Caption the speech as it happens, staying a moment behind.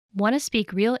Want to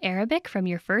speak real Arabic from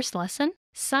your first lesson?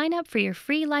 Sign up for your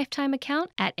free lifetime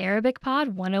account at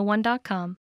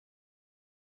ArabicPod101.com.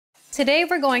 Today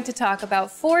we're going to talk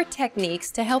about 4 techniques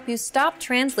to help you stop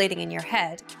translating in your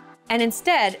head and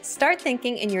instead start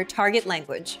thinking in your target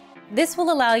language. This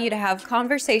will allow you to have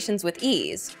conversations with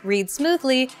ease, read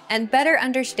smoothly, and better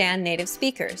understand native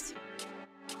speakers.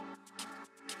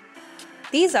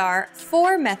 These are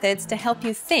 4 methods to help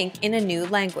you think in a new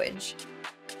language.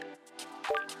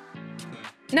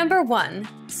 Number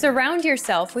 1, surround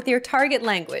yourself with your target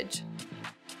language.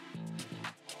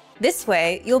 This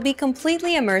way, you'll be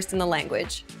completely immersed in the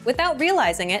language. Without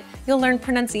realizing it, you'll learn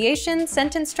pronunciation,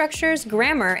 sentence structures,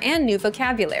 grammar, and new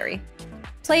vocabulary.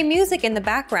 Play music in the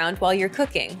background while you're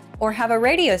cooking, or have a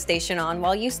radio station on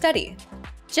while you study.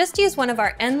 Just use one of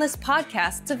our endless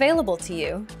podcasts available to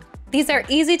you. These are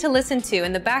easy to listen to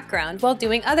in the background while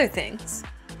doing other things.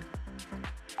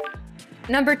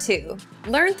 Number 2,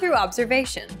 learn through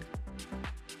observation.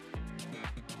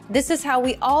 This is how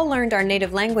we all learned our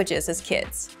native languages as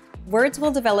kids. Words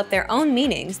will develop their own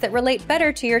meanings that relate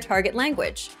better to your target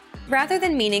language, rather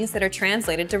than meanings that are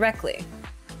translated directly.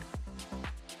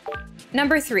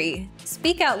 Number 3,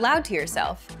 speak out loud to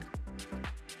yourself.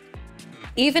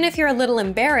 Even if you're a little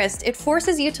embarrassed, it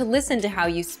forces you to listen to how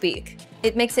you speak.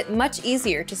 It makes it much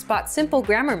easier to spot simple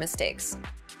grammar mistakes.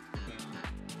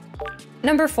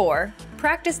 Number 4,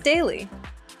 practice daily.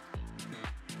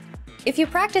 If you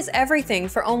practice everything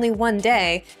for only one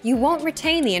day, you won't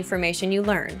retain the information you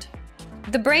learned.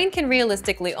 The brain can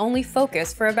realistically only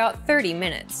focus for about 30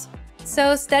 minutes.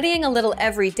 So studying a little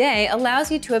every day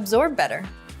allows you to absorb better.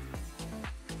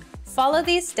 Follow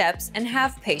these steps and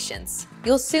have patience.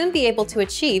 You'll soon be able to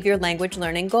achieve your language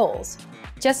learning goals.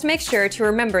 Just make sure to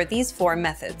remember these 4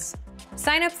 methods.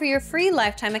 Sign up for your free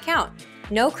lifetime account.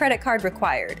 No credit card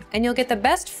required, and you'll get the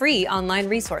best free online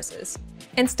resources.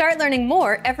 And start learning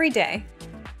more every day.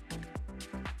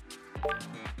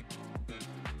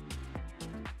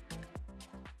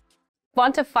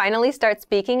 Want to finally start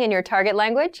speaking in your target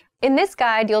language? In this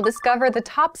guide, you'll discover the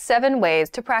top 7 ways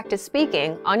to practice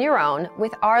speaking on your own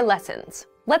with our lessons.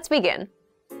 Let's begin.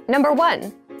 Number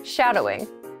 1, shadowing.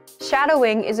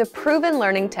 Shadowing is a proven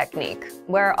learning technique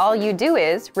where all you do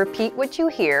is repeat what you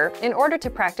hear in order to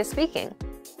practice speaking.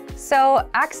 So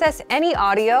access any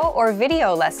audio or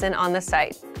video lesson on the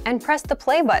site and press the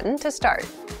play button to start.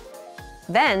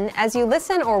 Then, as you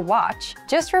listen or watch,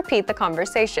 just repeat the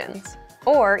conversations.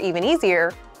 Or, even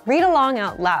easier, read along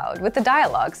out loud with the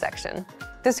dialogue section.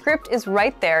 The script is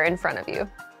right there in front of you.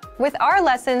 With our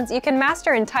lessons, you can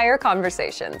master entire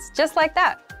conversations, just like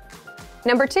that.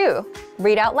 Number 2,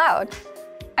 read out loud.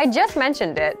 I just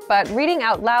mentioned it, but reading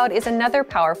out loud is another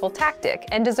powerful tactic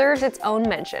and deserves its own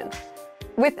mention.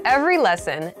 With every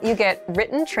lesson, you get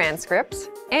written transcripts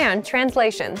and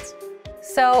translations.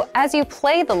 So, as you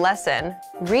play the lesson,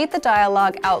 read the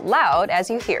dialogue out loud as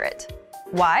you hear it.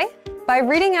 Why? By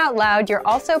reading out loud, you're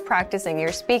also practicing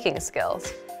your speaking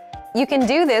skills. You can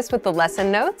do this with the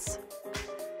lesson notes,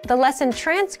 the lesson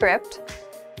transcript,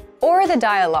 or the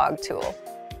dialogue tool.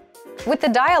 With the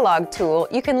dialogue tool,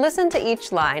 you can listen to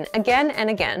each line again and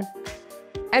again,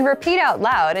 and repeat out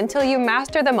loud until you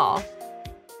master them all.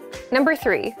 Number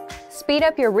 3, speed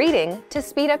up your reading to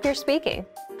speed up your speaking.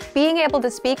 Being able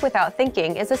to speak without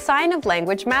thinking is a sign of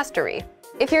language mastery.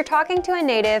 If you're talking to a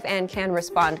native and can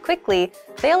respond quickly,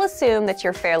 they'll assume that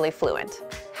you're fairly fluent.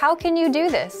 How can you do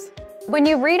this? When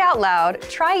you read out loud,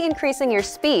 try increasing your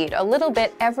speed a little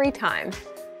bit every time.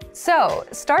 So,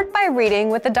 start by reading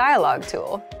with the dialogue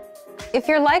tool. If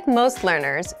you're like most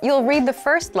learners, you'll read the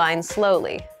first line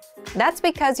slowly. That's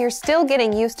because you're still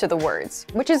getting used to the words,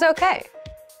 which is okay.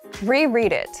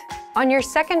 Reread it. On your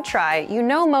second try, you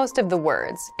know most of the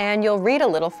words, and you'll read a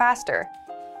little faster.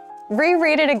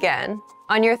 Reread it again.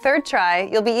 On your third try,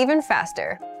 you'll be even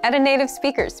faster, at a native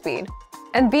speaker's speed.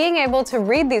 And being able to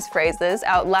read these phrases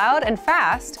out loud and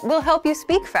fast will help you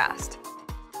speak fast.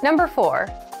 Number 4,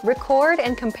 record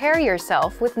and compare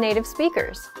yourself with native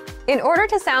speakers. In order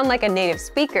to sound like a native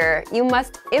speaker, you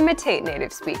must imitate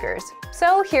native speakers.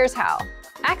 So here's how.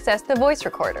 Access the voice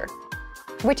recorder,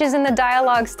 which is in the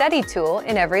dialogue study tool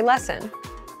in every lesson.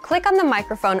 Click on the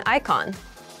microphone icon.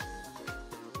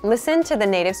 Listen to the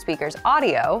native speaker's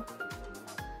audio,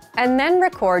 and then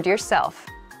record yourself.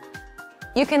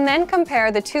 You can then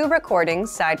compare the 2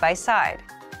 recordings side by side,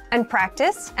 and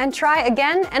practice and try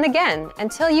again and again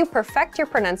until you perfect your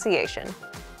pronunciation.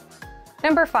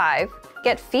 Number 5,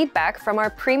 get feedback from our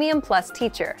Premium Plus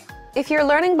teacher. If you're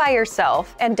learning by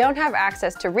yourself and don't have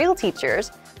access to real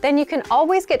teachers, then you can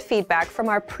always get feedback from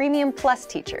our Premium Plus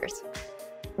teachers.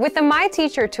 With the My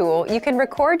Teacher tool, you can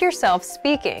record yourself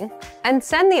speaking and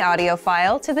send the audio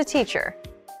file to the teacher.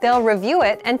 They'll review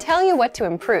it and tell you what to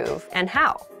improve and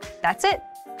how. That's it.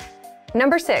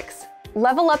 Number 6,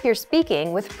 level up your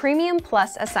speaking with Premium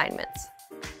Plus assignments.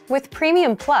 With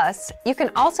Premium Plus, you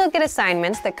can also get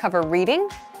assignments that cover reading,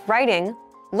 writing,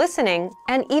 listening,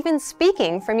 and even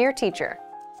speaking from your teacher.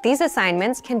 These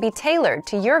assignments can be tailored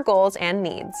to your goals and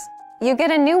needs. You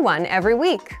get a new one every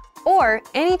week, or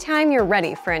anytime you're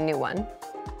ready for a new one.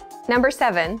 Number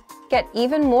 7, get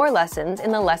even more lessons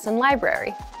in the lesson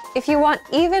library. If you want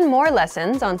even more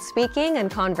lessons on speaking and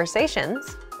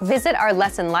conversations, visit our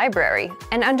lesson library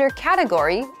and under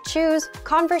Category, choose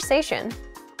Conversation.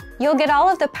 You'll get all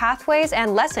of the pathways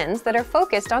and lessons that are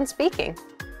focused on speaking.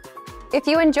 If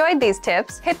you enjoyed these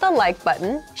tips, hit the like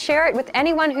button, share it with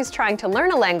anyone who's trying to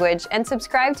learn a language, and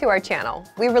subscribe to our channel.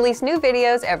 We release new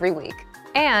videos every week.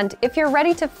 And if you're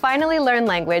ready to finally learn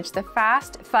language the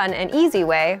fast, fun, and easy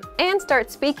way, and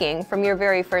start speaking from your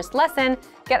very first lesson,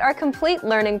 get our complete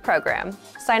learning program.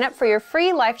 Sign up for your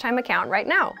free lifetime account right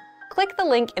now. Click the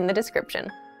link in the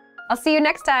description. I'll see you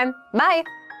next time. Bye!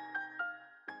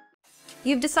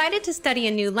 You've decided to study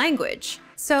a new language,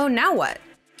 so now what?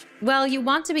 Well, you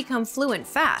want to become fluent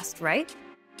fast, right?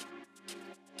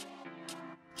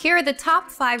 Here are the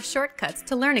top 5 shortcuts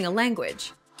to learning a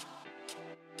language.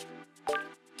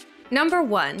 Number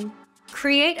 1,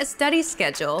 create a study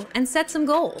schedule and set some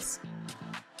goals.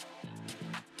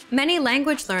 Many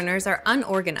language learners are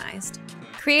unorganized.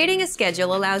 Creating a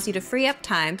schedule allows you to free up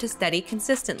time to study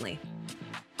consistently.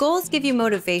 Goals give you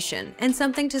motivation and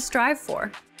something to strive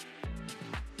for.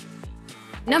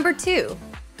 Number 2,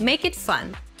 make it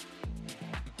fun.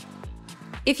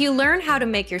 If you learn how to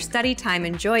make your study time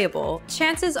enjoyable,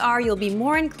 chances are you'll be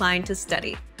more inclined to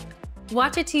study.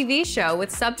 Watch a TV show with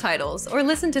subtitles or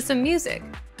listen to some music.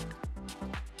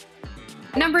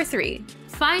 Number 3,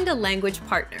 find a language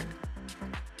partner.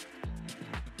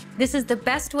 This is the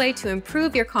best way to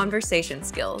improve your conversation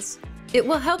skills. It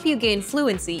will help you gain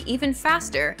fluency even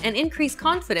faster and increase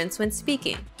confidence when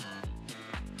speaking.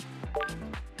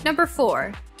 Number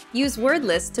 4, use word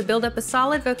lists to build up a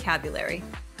solid vocabulary.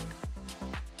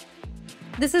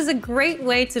 This is a great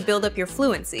way to build up your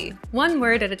fluency, one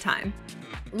word at a time.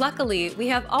 Luckily, we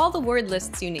have all the word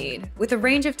lists you need, with a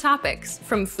range of topics,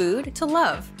 from food to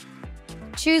love.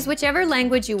 Choose whichever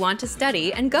language you want to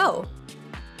study and go!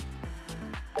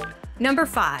 Number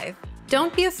 5,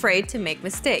 don't be afraid to make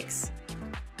mistakes.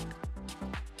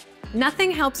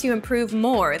 Nothing helps you improve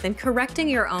more than correcting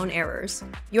your own errors.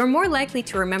 You're more likely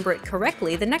to remember it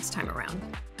correctly the next time around.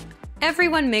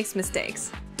 Everyone makes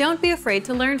mistakes. Don't be afraid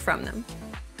to learn from them.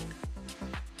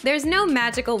 There's no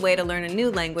magical way to learn a new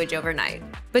language overnight,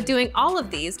 but doing all of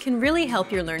these can really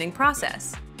help your learning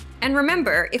process. And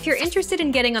remember, if you're interested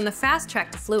in getting on the fast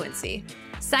track to fluency,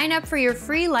 sign up for your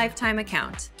free lifetime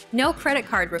account. No credit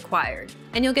card required,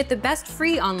 and you'll get the best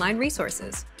free online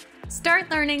resources.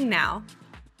 Start learning now.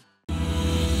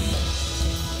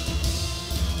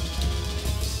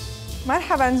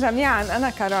 مرحبا جميعا أنا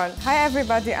كارول. Hi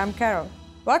everybody, I'm Carol.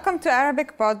 Welcome to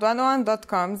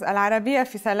ArabicPod101.com's العربية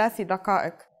في 3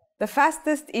 دقائق. The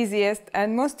fastest, easiest,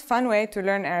 and most fun way to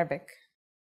learn Arabic.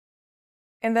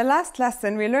 In the last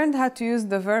lesson, we learned how to use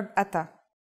the verb أتى.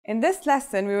 In this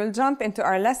lesson, we will jump into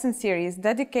our lesson series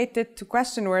dedicated to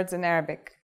question words in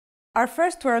Arabic. Our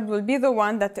first word will be the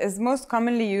one that is most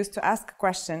commonly used to ask a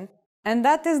question, and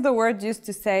that is the word used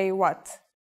to say what.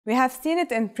 We have seen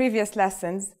it in previous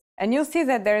lessons, and you'll see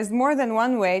that there is more than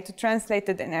one way to translate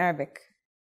it in Arabic.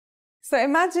 So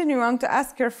imagine you want to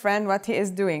ask your friend what he is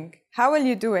doing. How will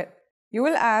you do it? You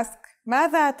will ask,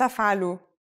 ماذا تفعل?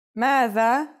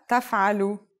 ماذا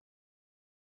تفعل?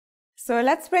 So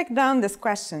let's break down this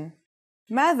question.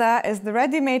 ماذا is the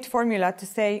ready-made formula to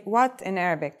say what in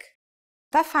Arabic.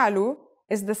 تفعل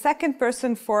is the second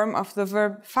person form of the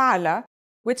verb فعل,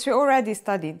 which we already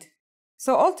studied.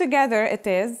 So altogether it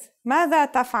is,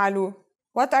 ماذا تفعل?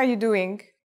 What are you doing?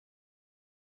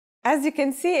 As you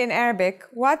can see in Arabic,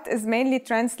 what is mainly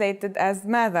translated as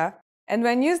ماذا, and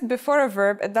when used before a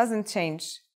verb, it doesn't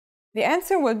change. The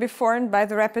answer will be formed by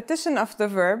the repetition of the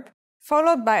verb,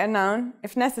 followed by a noun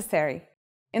if necessary.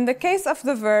 In the case of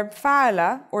the verb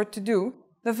فعل, or to do,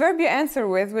 the verb you answer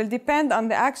with will depend on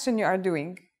the action you are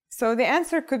doing. So the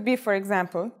answer could be, for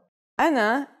example,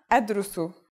 أنا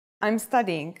أدرس. I'm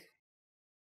studying.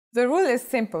 The rule is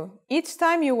simple. Each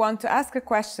time you want to ask a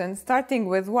question starting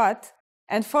with what,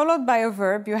 and followed by a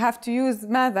verb, you have to use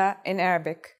ماذا in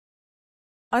Arabic.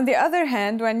 On the other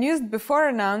hand, when used before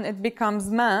a noun, it becomes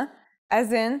ما,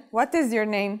 as in, what is your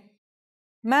name?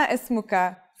 ما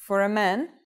اسمك for a man,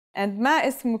 and ما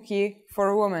اسمك for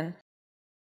a woman.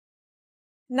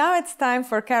 Now it's time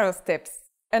for Carol's tips.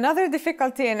 Another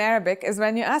difficulty in Arabic is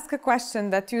when you ask a question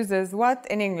that uses what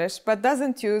in English but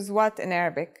doesn't use what in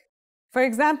Arabic. For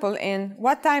example, in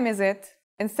what time is it?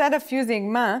 Instead of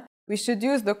using ma, we should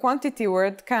use the quantity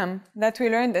word kam that we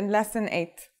learned in lesson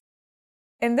 8.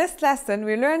 In this lesson,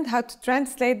 we learned how to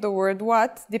translate the word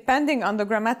what depending on the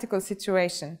grammatical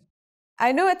situation.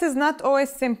 I know it is not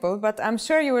always simple, but I'm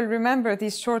sure you will remember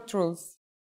these short rules.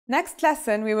 Next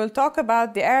lesson, we will talk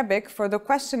about the Arabic for the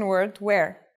question word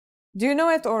where. Do you know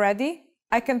it already?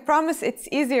 I can promise it's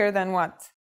easier than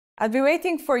what. I'll be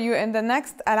waiting for you in the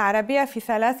next العربية في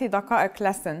 3 دقائق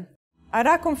lesson.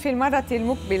 أراكم في المرة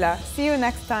المقبلة. See you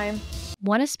next time.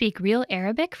 Want to speak real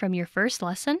Arabic from your first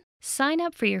lesson? Sign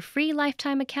up for your free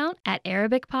lifetime account at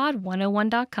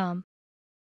ArabicPod101.com.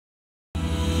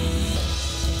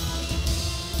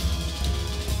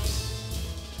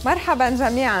 مرحبا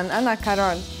جميعا أنا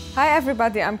كارول. Hi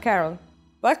everybody, I'm Carol.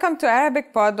 Welcome to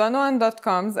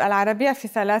ArabicPod101.com's العربية في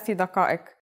 3 دقائق,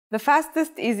 the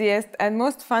fastest, easiest, and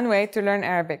most fun way to learn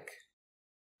Arabic.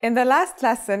 In the last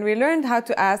lesson, we learned how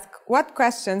to ask what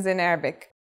questions in Arabic.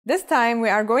 This time, we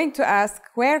are going to ask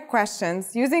where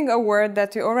questions using a word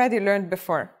that we already learned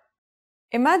before.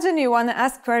 Imagine you want to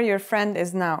ask where your friend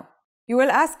is now. You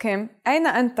will ask him, أين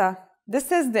أنت?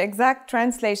 This is the exact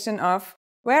translation of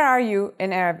where are you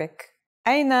in Arabic.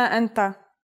 أين أنت?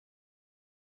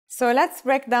 So let's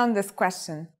break down this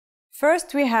question.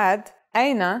 First, we had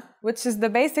أين, which is the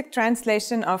basic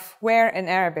translation of where in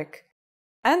Arabic.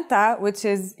 أنت, which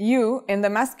is you in the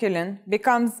masculine,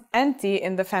 becomes أنتِ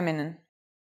in the feminine.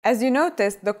 As you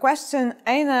noticed, the question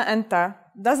أين أنت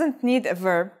doesn't need a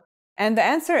verb, and the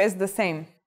answer is the same.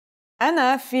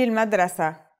 أنا في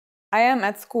المدرسة. I am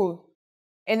at school.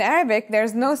 In Arabic,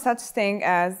 there's no such thing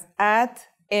as at,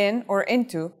 in, or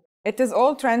into. It is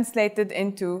all translated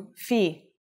into في.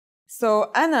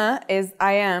 So أنا is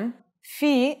I am,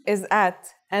 في is at,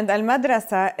 and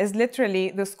المدرسة is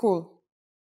literally the school.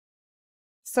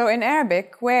 So in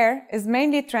Arabic, where is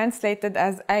mainly translated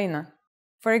as أين.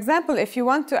 For example, if you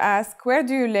want to ask, where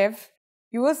do you live?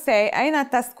 You will say, أين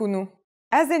تسكن?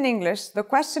 As in English, the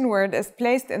question word is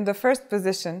placed in the first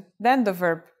position, then the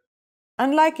verb.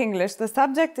 Unlike English, the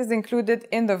subject is included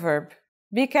in the verb.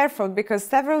 Be careful because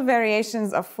several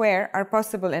variations of where are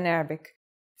possible in Arabic.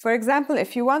 For example,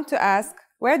 if you want to ask,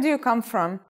 where do you come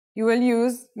from? You will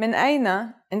use من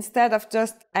أين instead of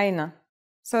just أين.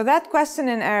 So that question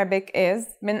in Arabic is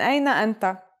من أين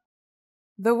أنت?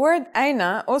 The word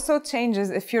أين also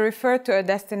changes if you refer to a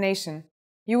destination.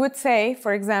 You would say,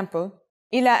 for example,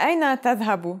 إلى أين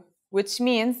تذهب? Which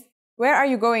means, where are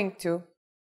you going to?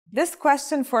 This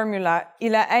question formula,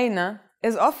 إلى أين,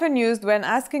 is often used when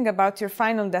asking about your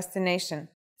final destination.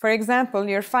 For example,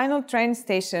 your final train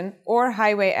station or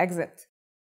highway exit.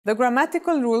 The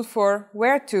grammatical rule for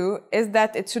where to is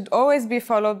that it should always be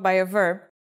followed by a verb,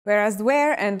 whereas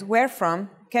where and where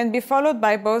from can be followed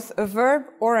by both a verb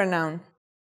or a noun.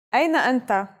 أين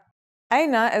أنت?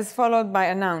 أين is followed by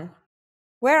a noun.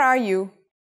 Where are you?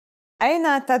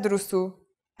 أين تدرس?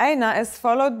 أين is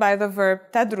followed by the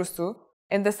verb تدرس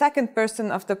in the second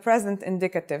person of the present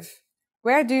indicative.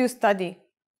 Where do you study?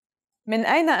 من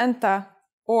أين أنت?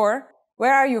 Or,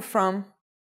 where are you from?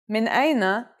 من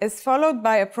أين is followed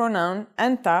by a pronoun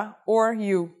أنت or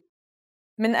you.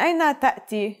 من أين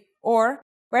تأتي? Or,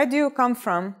 where do you come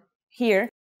from? Here,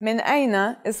 من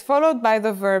أين is followed by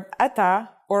the verb أتى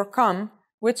or come,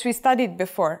 which we studied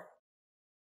before.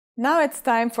 Now it's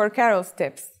time for Carol's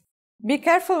tips. Be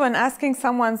careful when asking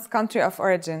someone's country of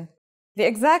origin. The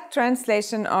exact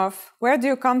translation of where do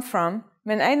you come from,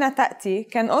 من أين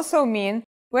تأتي, can also mean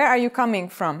where are you coming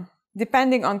from,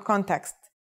 depending on context.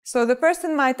 So the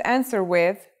person might answer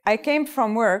with, I came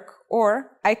from work,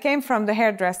 or I came from the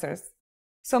hairdressers.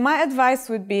 So my advice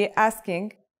would be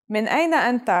asking, من أين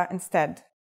أنت instead.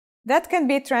 That can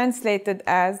be translated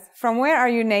as, from where are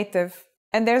you native?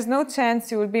 And there's no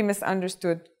chance you will be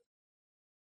misunderstood.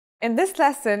 In this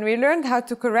lesson, we learned how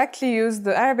to correctly use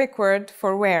the Arabic word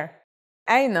for where,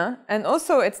 أين, and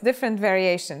also its different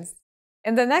variations.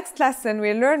 In the next lesson,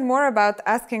 we'll learn more about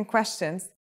asking questions,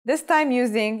 this time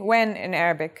using when in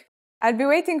Arabic. I'll be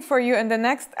waiting for you in the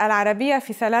next العربية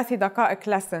في 3 دقائق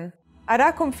lesson.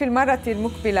 أراكم في المرة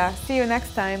المقبلة. See you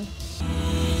next time.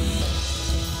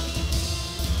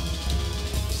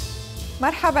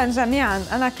 مرحبا جميعا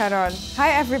أنا كارول.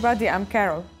 Hi everybody, I'm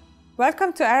Carol.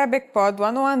 Welcome to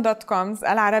ArabicPod101.com's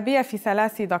العربية في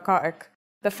 3 دقائق,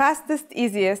 the fastest,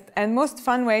 easiest, and most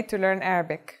fun way to learn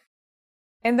Arabic.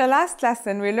 In the last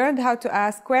lesson, we learned how to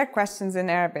ask where questions in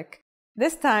Arabic.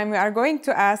 This time, we are going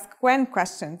to ask when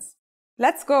questions.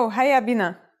 Let's go, هيا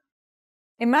بنا.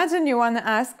 Imagine you want to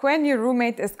ask when your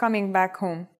roommate is coming back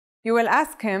home. You will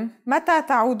ask him, متى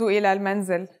تعود إلى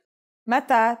المنزل?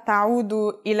 متى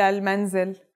تعود إلى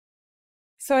المنزل?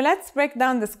 So let's break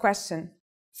down this question.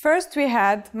 First we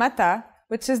had متى,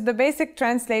 which is the basic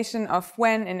translation of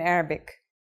when in Arabic.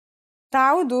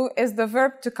 تعود is the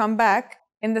verb to come back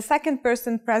in the second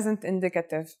person present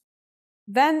indicative.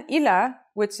 Then إلى,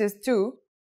 which is to,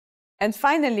 and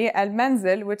finally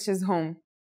المنزل, which is home.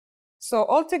 So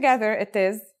altogether it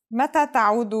is متى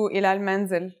تعود إلى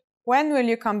المنزل? When will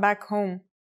you come back home?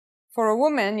 For a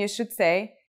woman, you should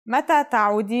say متى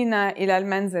تعودين إلى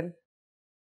المنزل?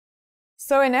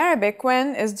 So in Arabic,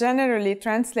 when is generally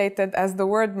translated as the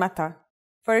word متى.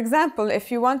 For example,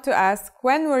 if you want to ask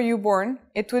when were you born,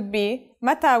 it would be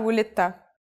متى ولدت.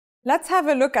 Let's have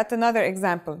a look at another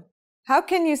example. How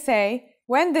can you say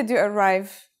when did you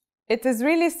arrive? It is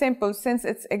really simple since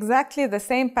it's exactly the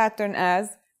same pattern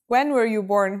as when were you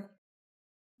born?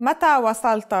 متى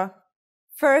وصلت?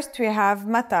 First we have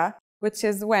متى, which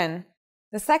is when.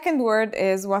 The second word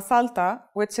is وصلت,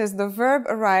 which is the verb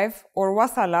arrive or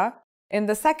وصل in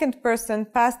the second person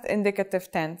past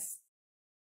indicative tense.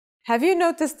 Have you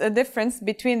noticed a difference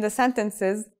between the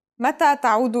sentences متى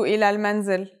تعود إلى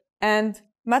المنزل and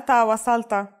متى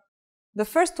وصلت? The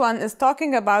first one is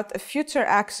talking about a future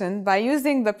action by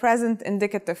using the present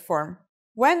indicative form.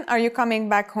 When are you coming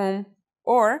back home?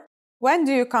 Or when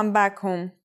do you come back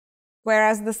home?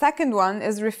 Whereas the second one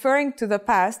is referring to the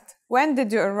past, when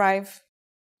did you arrive?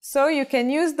 So you can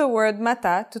use the word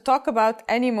متى to talk about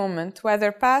any moment,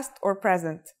 whether past or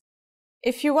present.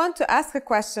 If you want to ask a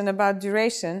question about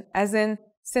duration, as in,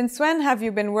 since when have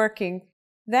you been working?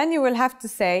 Then you will have to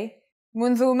say,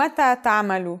 منذ متى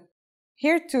تعمل?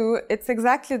 Here too, it's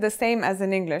exactly the same as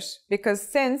in English, because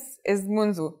since is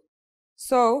منذ.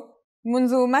 So,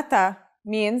 منذ متى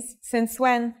means since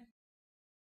when.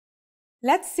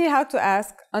 Let's see how to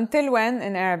ask until when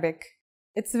in Arabic.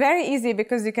 It's very easy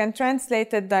because you can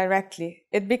translate it directly.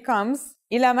 It becomes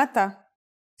إلى متى.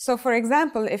 So for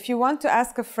example, if you want to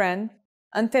ask a friend,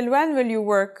 until when will you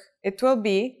work? It will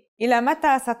be إلى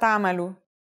متى ستعمل.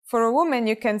 For a woman,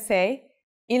 you can say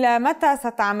إلى متى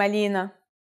ستعملين.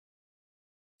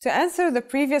 To answer the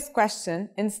previous question,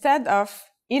 instead of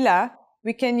إلى,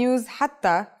 we can use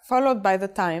حتى followed by the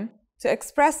time to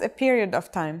express a period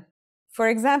of time. For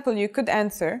example, you could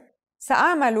answer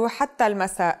سأعمل حتى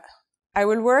المساء. I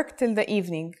will work till the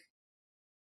evening.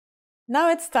 Now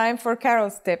it's time for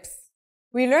Carol's tips.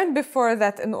 We learned before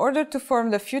that in order to form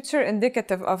the future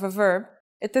indicative of a verb,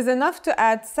 it is enough to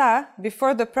add sa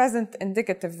before the present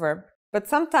indicative verb. But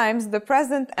sometimes the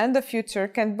present and the future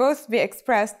can both be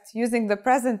expressed using the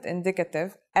present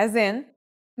indicative, as in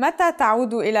متى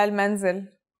تعود إلى المنزل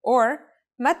or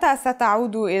متى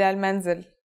ستعود إلى المنزل.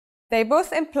 They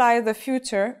both imply the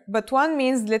future, but one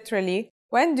means literally,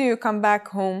 when do you come back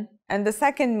home? And the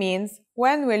second means,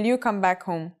 when will you come back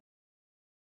home?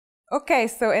 Okay,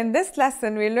 so in this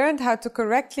lesson, we learned how to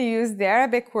correctly use the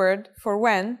Arabic word for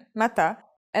when, متى,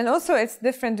 and also its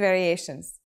different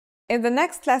variations. In the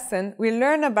next lesson, we'll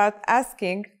learn about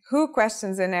asking who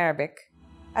questions in Arabic.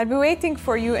 I'll be waiting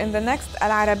for you in the next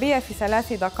العربية في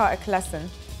 3 دقائق lesson.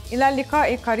 إلى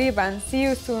اللقاء قريباً. See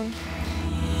you soon.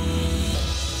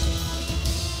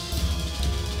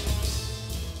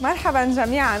 مرحباً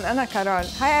جميعاً, أنا كارول.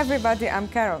 Hi everybody, I'm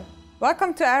Carol.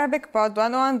 Welcome to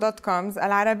ArabicPod101.com's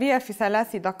العربية في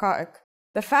 3 دقائق,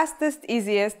 the fastest,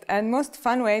 easiest, and most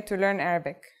fun way to learn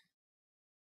Arabic.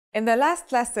 In the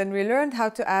last lesson, we learned how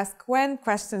to ask when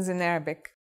questions in Arabic.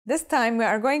 This time, we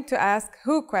are going to ask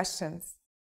who questions.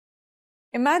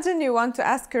 Imagine you want to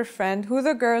ask your friend who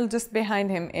the girl just behind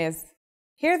him is.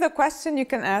 Here the question you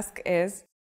can ask is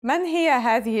من هي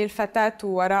هذه الفتاة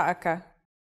وراءك?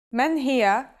 من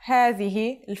هي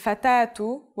هذه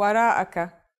الفتاة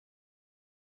وراءك?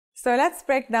 So let's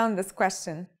break down this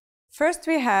question. First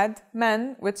we had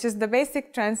من, which is the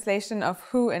basic translation of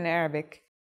who in Arabic.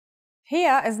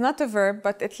 هي is not a verb,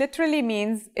 but it literally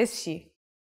means is she.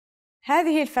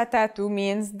 هذه الفتاة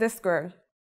means this girl.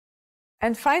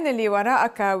 And finally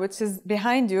وراءك, which is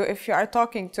behind you if you are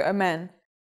talking to a man.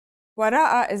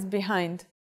 وراء is behind.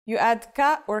 You add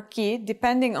ka or ki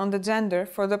depending on the gender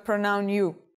for the pronoun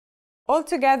you.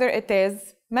 Altogether it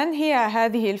is من هي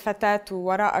هذه الفتاة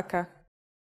وراءك?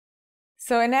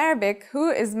 So in Arabic,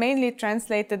 who is mainly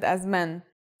translated as men.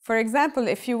 For example,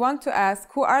 if you want to ask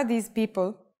who are these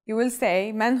people, you will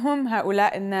say من هم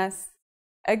هؤلاء الناس.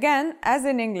 Again, as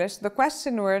in English, the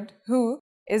question word who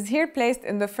is here placed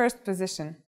in the first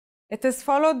position. It is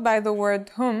followed by the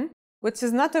word hum, which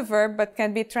is not a verb but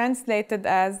can be translated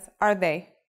as are they.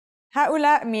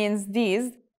 هؤلاء means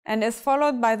these and is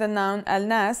followed by the noun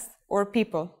al-nas, or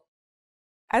people.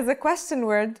 As a question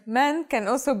word, man can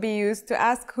also be used to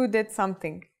ask who did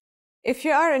something. If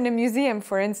you are in a museum,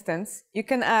 for instance, you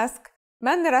can ask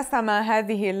من رسم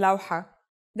هذه اللوحة?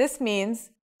 This means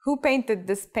who painted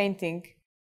this painting?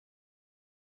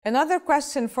 Another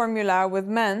question formula with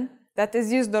man that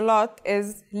is used a lot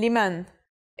is liman.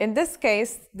 In this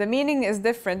case, the meaning is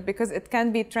different because it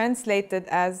can be translated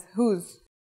as whose.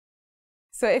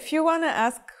 So if you want to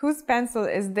ask whose pencil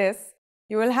is this,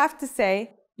 you will have to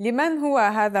say لمن هو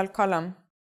هذا القلم?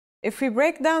 If we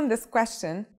break down this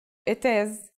question, it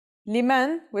is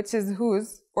liman, which is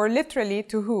whose, or literally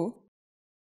to who,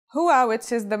 huwa,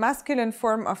 which is the masculine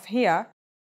form of hiya,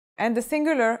 and the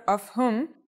singular of whom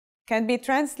can be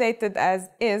translated as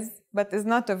is, but is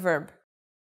not a verb.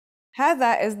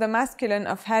 هذا is the masculine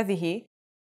of هذه,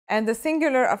 and the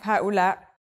singular of هؤلاء,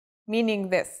 meaning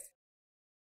this.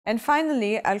 And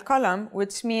finally, al-qalam,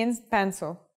 which means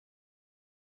pencil.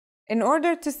 In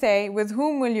order to say with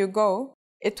whom will you go,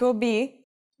 it will be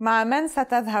مع من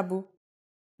ستذهب.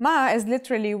 مع is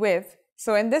literally with,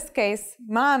 so in this case,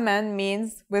 مع من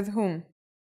means with whom.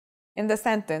 In the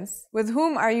sentence, with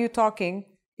whom are you talking?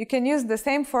 You can use the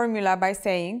same formula by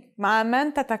saying مع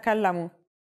من تتكلم.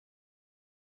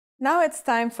 Now it's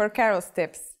time for Carol's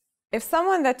tips. If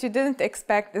someone that you didn't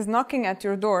expect is knocking at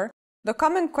your door, the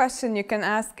common question you can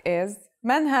ask is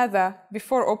من هذا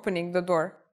before opening the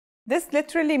door. This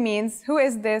literally means who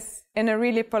is this in a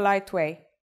really polite way.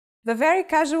 The very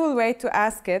casual way to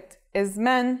ask it is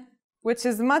من, which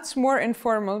is much more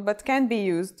informal but can be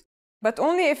used, but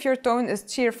only if your tone is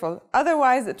cheerful,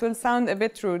 otherwise it will sound a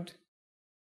bit rude.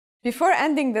 Before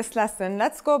ending this lesson,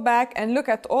 let's go back and look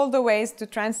at all the ways to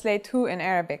translate who in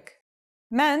Arabic.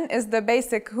 من is the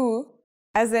basic who,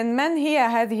 as in من هي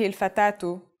هذه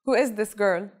الفتاة? Who is this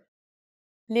girl?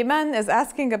 لمن is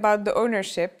asking about the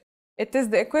ownership. It is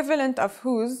the equivalent of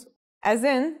whose, as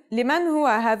in لمن هو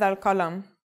هذا القلم?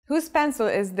 Whose pencil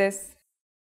is this?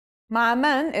 مع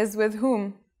من is with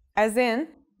whom, as in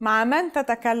مع من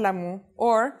تتكلم,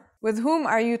 or with whom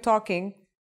are you talking?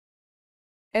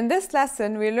 In this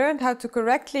lesson, we learned how to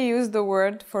correctly use the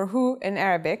word for who in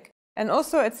Arabic and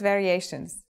also its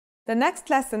variations. The next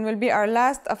lesson will be our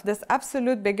last of this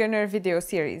absolute beginner video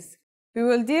series. We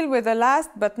will deal with the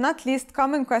last but not least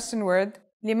common question word,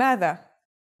 لماذا?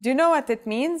 Do you know what it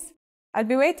means? I'll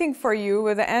be waiting for you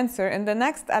with the answer in the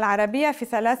next العربية في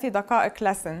 3 دقائق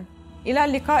lesson. إلى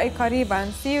اللقاء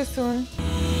قريباً. See you soon.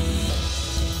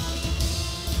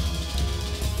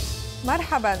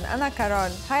 مرحباً, أنا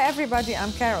كارول. Hi everybody,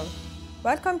 I'm Carol.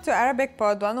 Welcome to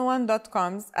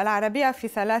ArabicPod101.com's العربية في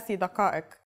 3 دقائق,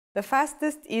 the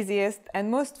fastest, easiest, and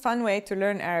most fun way to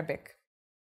learn Arabic.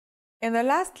 In the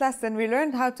last lesson, we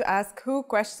learned how to ask who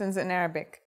questions in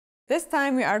Arabic. This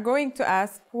time, we are going to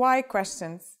ask why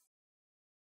questions.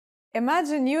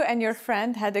 Imagine you and your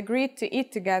friend had agreed to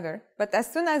eat together, but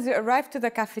as soon as you arrive to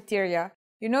the cafeteria,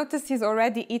 you notice he's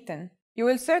already eaten. You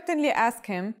will certainly ask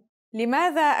him,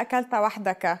 لماذا أكلت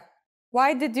وحدك?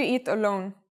 Why did you eat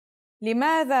alone?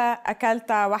 لماذا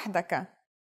أكلت وحدك?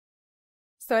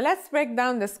 So let's break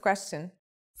down this question.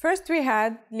 First we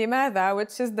had لماذا,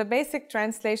 which is the basic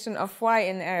translation of why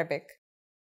in Arabic.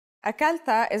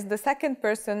 أكلت is the second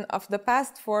person of the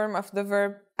past form of the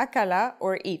verb أكل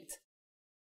or eat.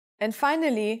 And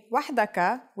finally,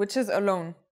 وحدك, which is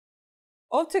alone.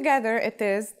 Altogether it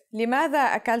is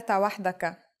لماذا أكلت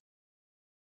وحدك?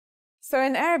 So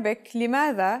in Arabic,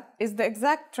 لماذا is the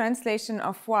exact translation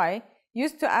of why,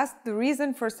 used to ask the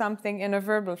reason for something in a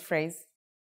verbal phrase.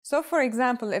 So for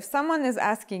example, if someone is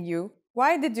asking you,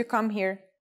 why did you come here?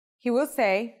 He will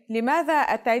say, لماذا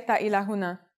أتيت إلى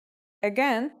هنا?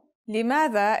 Again,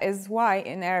 لماذا is why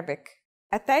in Arabic.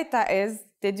 أتيت is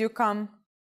did you come?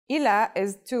 إلى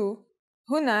is to.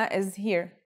 هنا is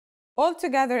here.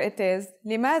 Altogether it is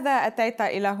لماذا أتيت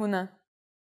إلى هنا?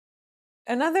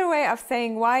 Another way of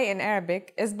saying why in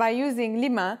Arabic is by using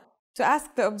لما to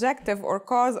ask the objective or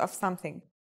cause of something.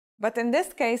 But in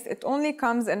this case, it only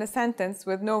comes in a sentence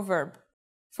with no verb.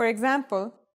 For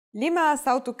example, لما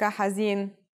صوتك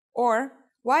حزين? Or,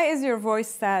 why is your voice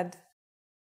sad?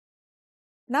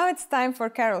 Now it's time for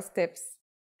Carol's tips.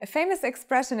 A famous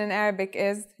expression in Arabic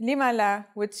is لما لا,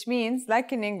 which means,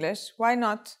 like in English, why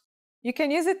not? You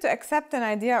can use it to accept an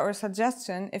idea or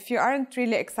suggestion if you aren't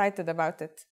really excited about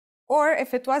it, or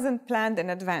if it wasn't planned in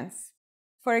advance.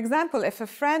 For example, if a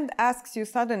friend asks you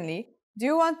suddenly, do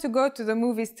you want to go to the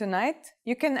movies tonight?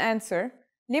 You can answer,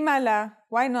 لما لا,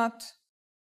 why not?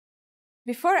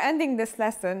 Before ending this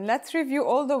lesson, let's review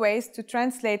all the ways to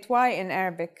translate why in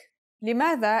Arabic.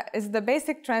 لماذا is the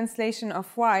basic translation of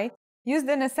why used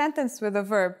in a sentence with a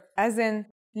verb, as in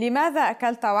لماذا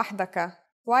أكلت وحدك?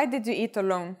 Why did you eat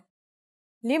alone?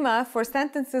 لما for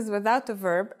sentences without a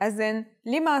verb, as in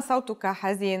لما صوتك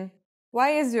حزين? Why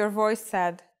is your voice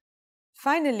sad?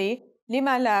 Finally,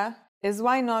 لما لا is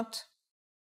why not?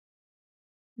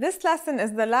 This lesson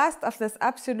is the last of this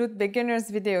Absolute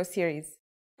Beginners video series,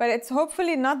 but it's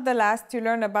hopefully not the last you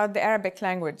learn about the Arabic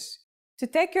language. To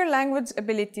take your language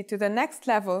ability to the next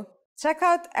level, check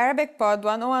out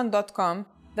ArabicPod101.com,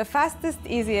 the fastest,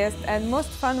 easiest, and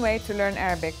most fun way to learn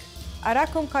Arabic.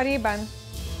 أراكم قريباً.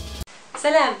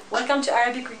 Salam! Welcome to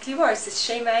Arabic Weekly Words. It's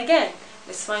Shayma again.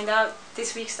 Let's find out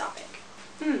this week's topic.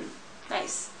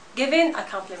 Nice. Giving a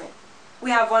compliment.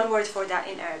 We have one word for that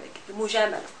in Arabic.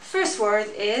 المجاملة. First word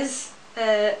is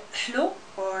حلو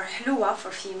or حلوة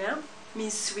for female,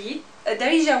 means sweet. A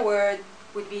darija word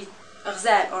would be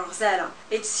غزال or غزالة.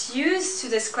 It's used to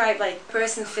describe like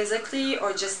person physically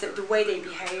or just the way they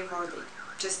behave or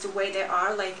just the way they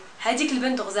are. Like هذيك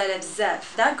البنت غزالة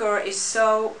بزاف. That girl is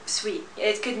so sweet.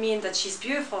 It could mean that she's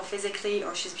beautiful physically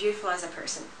or she's beautiful as a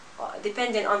person.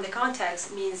 Depending on the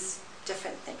context, means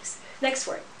different things. Next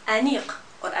word, أنيق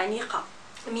or أنيقة.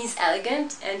 It means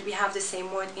elegant, and we have the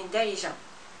same word in darija.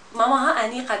 ماماها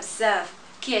أنيقة بزاف.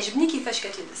 كيعجبني كيفاش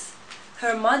كتلبس.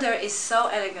 Her mother is so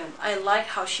elegant. I like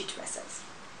how she dresses.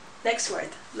 Next word,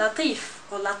 لطيف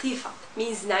or لطيفة,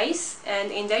 means nice,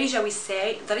 and in darija we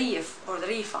say ظريف or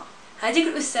ظريفة. هذيك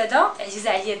الأستاذة عزيزة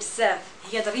عليا بزاف.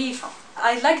 هي ظريفة.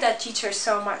 I like that teacher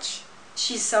so much.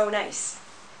 She's so nice.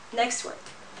 Next word,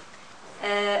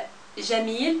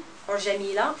 جميل or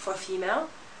جميلة for female.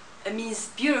 It means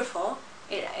beautiful.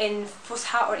 In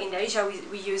Fusha or in darija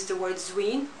we use the word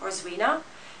zwin or zwina,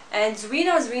 and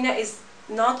zwina is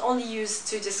not only used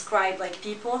to describe like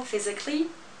people physically,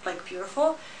 like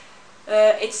beautiful.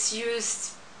 It's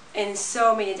used in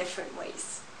so many different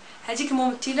ways. هذيك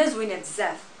الممثلة زوينة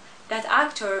بزاف. That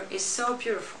actor is so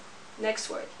beautiful. Next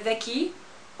word, ذكي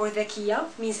or ذكية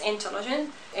means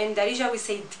intelligent. In darija we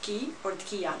say ذكي or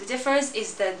ذكية. The difference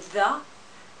is the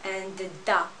and the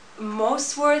da.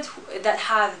 Most words that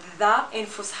have the in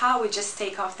Fusha, we just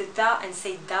take off the da and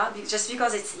say da just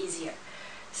because it's easier.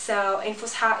 So in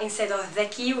Fusha, instead of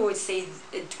ذكي, we would say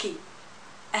ذكي.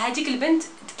 هذيك البنت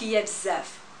ذكية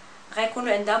بزاف. غيكون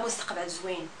عندها مستقبل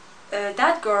زوين.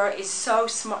 That girl is so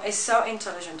smart, is so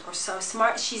intelligent or so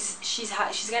smart.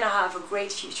 She's gonna have a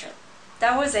great future.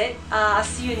 That was it. I'll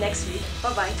see you next week.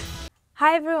 Bye bye.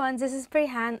 Hi everyone, this is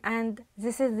Prihan and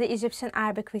this is the Egyptian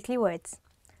Arabic Weekly Words.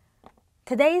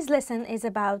 Today's lesson is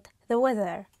about the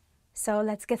weather, so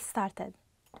let's get started.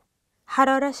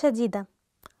 حرارة شديدة,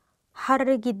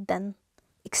 حر جدا,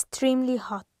 extremely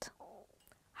hot.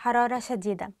 حرارة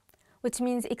شديدة, which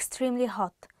means extremely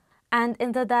hot, and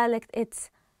in the dialect it's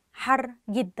حر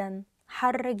جدا,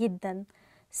 حر جدا.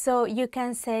 So you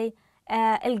can say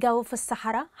الجو في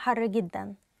الصحراء حر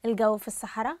جدا, الجو في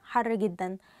الصحراء حر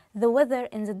جدا. The weather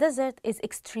in the desert is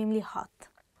extremely hot.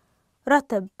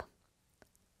 رطب,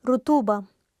 رطوبة,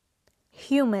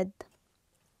 humid,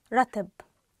 رطب,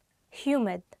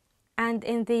 humid, and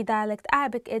in the dialect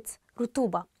Arabic it's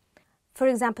رطوبة. For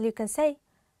example, you can say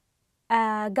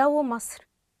جو مصر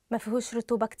ما فيهوش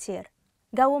رطوبة كتير.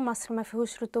 جو مصر ما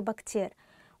فيهوش رطوبة كتير,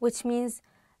 which means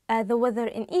the weather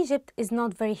in Egypt is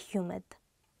not very humid.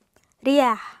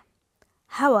 رياح,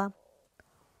 هوا,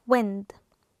 wind,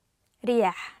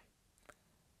 رياح,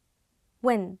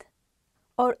 wind,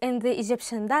 or in the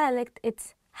Egyptian dialect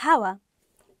it's هوا,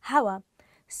 هوا.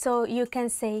 So you can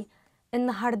say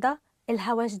النهاردة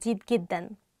الهوا شديد جدا.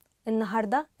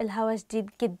 النهاردة الهوا شديد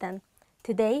جدا.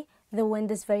 Today the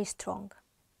wind is very strong.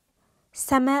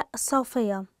 سماء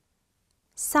صافية,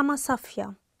 سما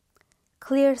صافية,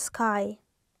 clear sky.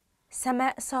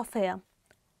 سماء صافية,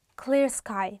 clear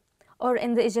sky, or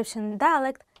in the Egyptian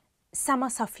dialect سما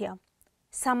صافية,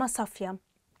 سما صافية.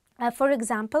 For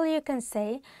example, you can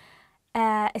say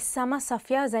السما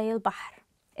صافية زي البحر.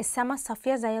 السما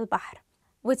صافية زي البحر,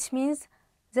 which means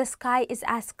the sky is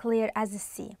as clear as the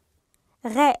sea.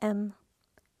 غائم,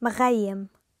 مغيم,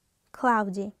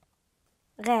 cloudy.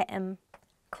 غائم,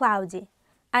 cloudy,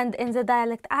 and in the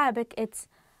dialect Arabic it's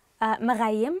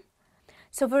مغيم.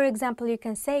 So for example, you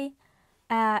can say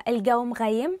الجو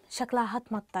مغيم شكلها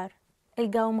هتمطر.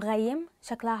 الجو مغيم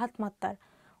شكلها هتمطر,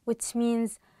 which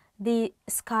means the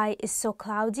sky is so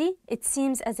cloudy, it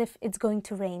seems as if it's going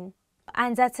to rain.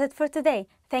 And that's it for today.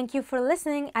 Thank you for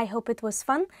listening. I hope it was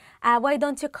fun. Why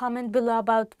don't you comment below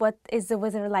about what is the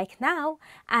weather like now?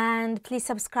 And please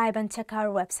subscribe and check our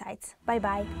websites.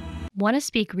 Bye-bye. Want to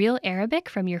speak real Arabic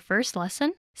from your first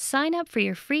lesson? Sign up for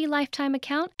your free lifetime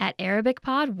account at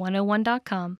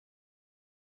ArabicPod101.com.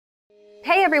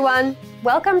 Hey everyone!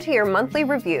 Welcome to your monthly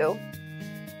review,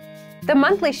 the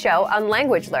monthly show on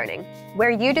language learning. where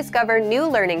you discover new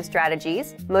learning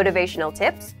strategies, motivational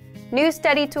tips, new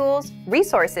study tools,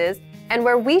 resources, and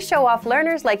where we show off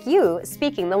learners like you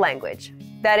speaking the language.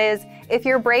 That is, if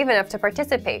you're brave enough to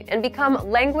participate and become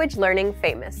language learning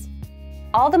famous.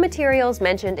 All the materials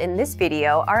mentioned in this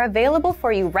video are available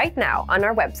for you right now on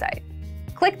our website.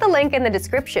 Click the link in the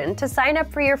description to sign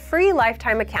up for your free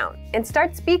lifetime account and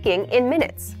start speaking in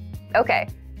minutes. Okay,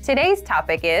 today's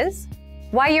topic is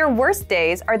why your worst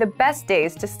days are the best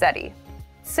days to study.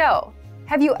 So,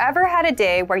 have you ever had a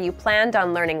day where you planned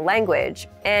on learning language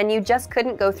and you just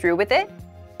couldn't go through with it,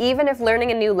 even if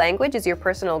learning a new language is your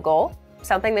personal goal,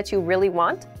 something that you really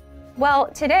want? Well,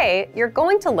 today you're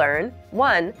going to learn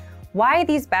 1. Why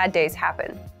these bad days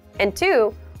happen, and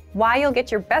 2. Why you'll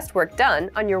get your best work done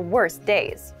on your worst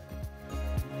days.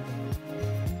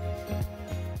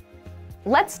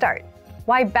 Let's start.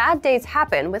 Why bad days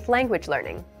happen with language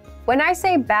learning. When I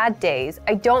say bad days,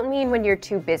 I don't mean when you're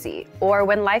too busy or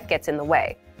when life gets in the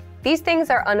way. These things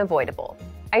are unavoidable.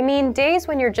 I mean days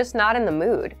when you're just not in the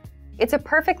mood. It's a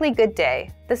perfectly good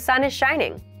day, the sun is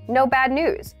shining, no bad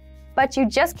news, but you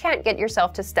just can't get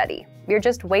yourself to study. You're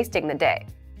just wasting the day.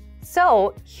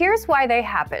 So, here's why they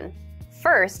happen.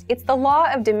 First, it's the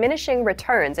law of diminishing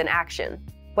returns in action.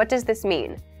 What does this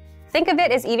mean? Think of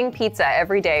it as eating pizza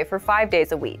every day for 5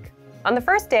 days a week. On the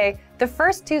first day, the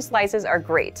first 2 slices are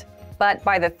great, but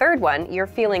by the third one, you're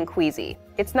feeling queasy.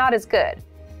 It's not as good.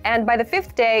 And by the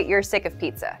 5th day, you're sick of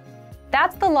pizza.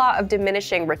 That's the law of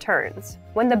diminishing returns,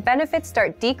 when the benefits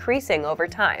start decreasing over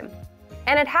time.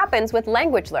 And it happens with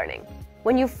language learning.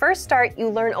 When you first start, you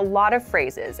learn a lot of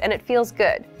phrases and it feels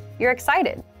good. You're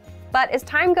excited. But as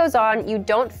time goes on, you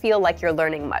don't feel like you're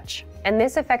learning much. And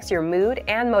this affects your mood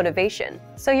and motivation.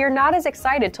 So you're not as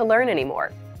excited to learn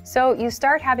anymore. So you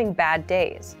start having bad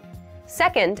days.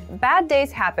 Second, bad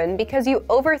days happen because you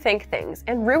overthink things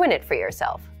and ruin it for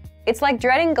yourself. It's like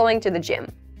dreading going to the gym.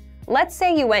 Let's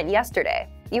say you went yesterday.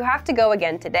 You have to go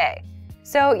again today.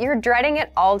 So you're dreading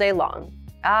it all day long.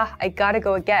 I gotta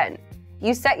go again.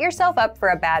 You set yourself up for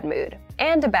a bad mood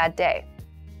and a bad day.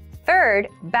 Third,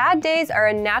 bad days are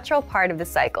a natural part of the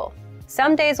cycle.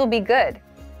 Some days will be good.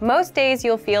 Most days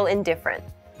you'll feel indifferent.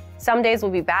 Some days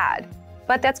will be bad.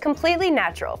 But that's completely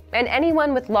natural, and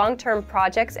anyone with long-term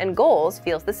projects and goals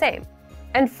feels the same.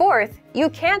 And fourth, you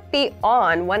can't be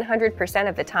on 100%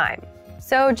 of the time.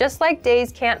 So just like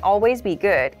days can't always be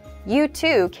good, you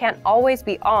too can't always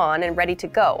be on and ready to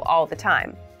go all the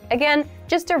time. Again,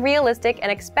 just a realistic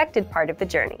and expected part of the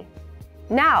journey.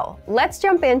 Now, let's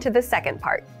jump into the second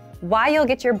part. Why you'll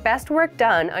get your best work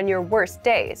done on your worst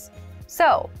days.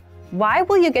 So, why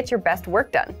will you get your best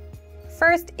work done?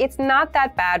 First, it's not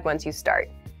that bad once you start.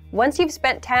 Once you've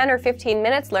spent 10 or 15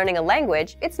 minutes learning a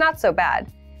language, it's not so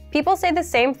bad. People say the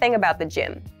same thing about the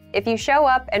gym. If you show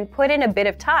up and put in a bit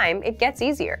of time, it gets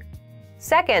easier.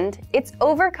 Second, it's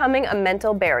overcoming a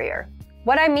mental barrier.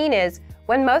 What I mean is,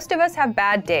 when most of us have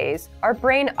bad days, our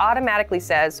brain automatically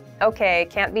says, okay,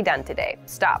 can't be done today.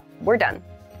 Stop, we're done.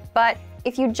 But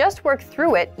if you just work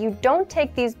through it, you don't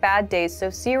take these bad days so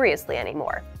seriously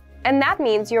anymore. And that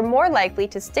means you're more likely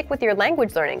to stick with your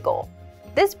language learning goal.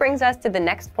 This brings us to the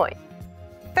next point.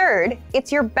 Third,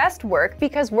 it's your best work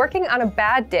because working on a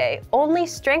bad day only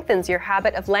strengthens your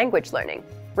habit of language learning.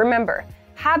 Remember,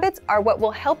 habits are what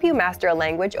will help you master a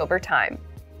language over time.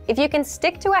 If you can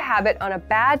stick to a habit on a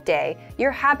bad day,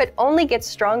 your habit only gets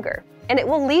stronger, and it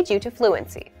will lead you to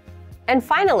fluency. And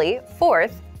finally,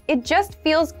 fourth, it just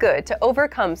feels good to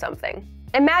overcome something.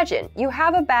 Imagine you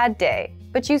have a bad day,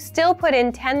 but you still put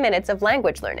in 10 minutes of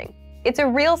language learning. It's a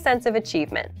real sense of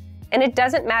achievement. And it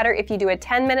doesn't matter if you do a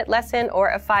 10-minute lesson or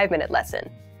a 5-minute lesson.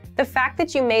 The fact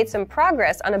that you made some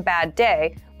progress on a bad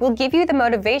day will give you the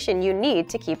motivation you need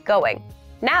to keep going.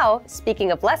 Now,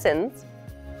 speaking of lessons,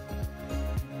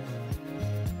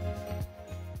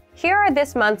 here are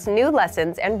this month's new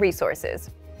lessons and resources.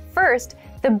 First,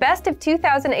 the Best of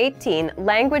 2018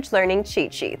 Language Learning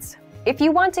Cheat Sheets. If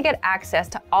you want to get access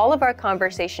to all of our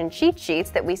conversation cheat sheets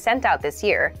that we sent out this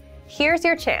year, here's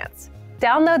your chance.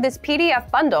 Download this PDF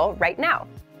bundle right now.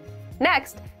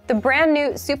 Next, the brand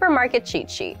new Supermarket Cheat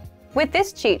Sheet. With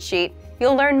this cheat sheet,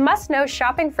 you'll learn must-know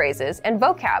shopping phrases and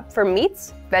vocab for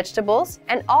meats, vegetables,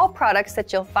 and all products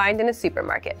that you'll find in a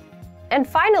supermarket. And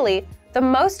finally, the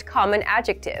most common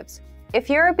adjectives. If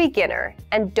you're a beginner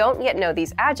and don't yet know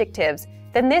these adjectives,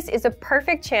 then this is a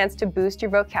perfect chance to boost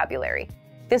your vocabulary.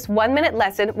 This 1-minute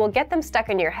lesson will get them stuck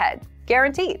in your head,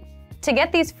 guaranteed. To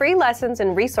get these free lessons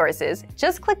and resources,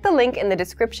 just click the link in the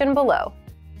description below.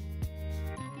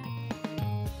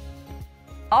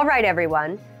 All right,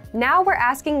 everyone. Now we're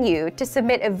asking you to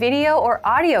submit a video or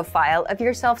audio file of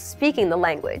yourself speaking the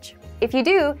language. If you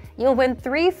do, you'll win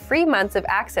 3 free months of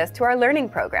access to our learning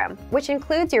program, which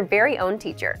includes your very own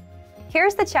teacher.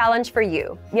 Here's the challenge for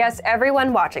you. Yes,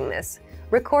 everyone watching this.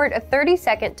 Record a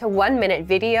 30-second to 1-minute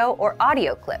video or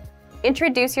audio clip.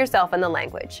 Introduce yourself in the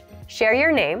language. Share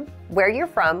your name, where you're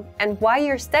from, and why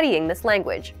you're studying this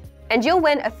language. And you'll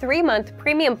win a 3-month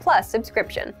Premium Plus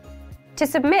subscription. To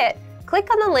submit,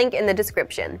 click on the link in the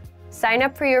description. Sign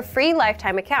up for your free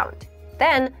lifetime account.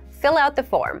 Then, fill out the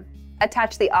form.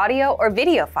 Attach the audio or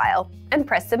video file, and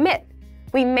press submit.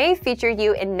 We may feature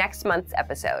you in next month's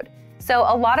episode, so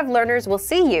a lot of learners will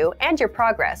see you and your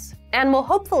progress, and will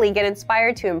hopefully get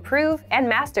inspired to improve and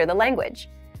master the language.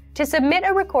 To submit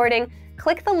a recording,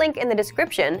 click the link in the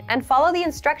description and follow the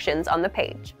instructions on the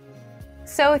page.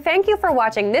 So thank you for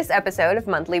watching this episode of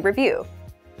Monthly Review.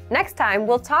 Next time,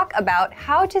 we'll talk about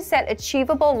how to set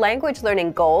achievable language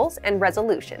learning goals and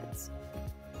resolutions.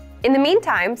 In the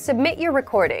meantime, submit your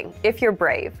recording if you're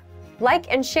brave.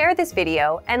 Like and share this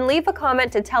video, and leave a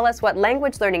comment to tell us what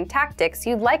language learning tactics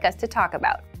you'd like us to talk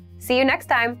about. See you next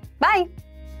time. Bye!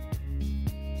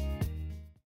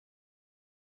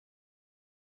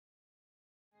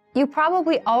 You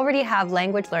probably already have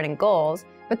language learning goals,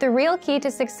 but the real key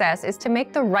to success is to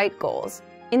make the right goals.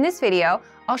 In this video,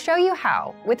 I'll show you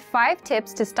how, with 5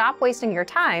 tips to stop wasting your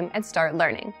time and start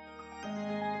learning.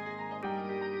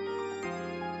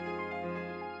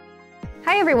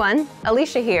 Hi everyone,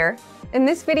 Alicia here. In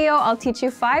this video, I'll teach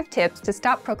you 5 tips to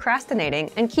stop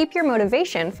procrastinating and keep your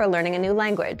motivation for learning a new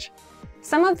language.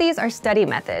 Some of these are study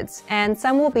methods, and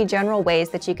some will be general ways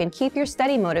that you can keep your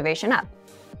study motivation up.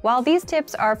 While these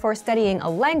tips are for studying a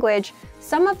language,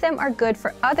 some of them are good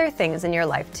for other things in your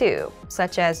life too,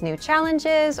 such as new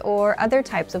challenges or other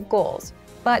types of goals.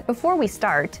 But before we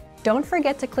start, don't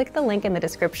forget to click the link in the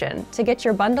description to get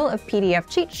your bundle of PDF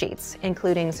cheat sheets,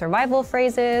 including survival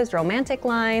phrases, romantic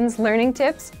lines, learning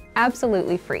tips,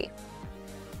 absolutely free.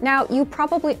 Now, you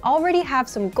probably already have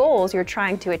some goals you're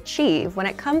trying to achieve when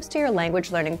it comes to your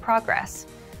language learning progress.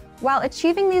 While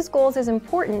achieving these goals is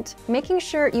important, making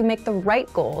sure you make the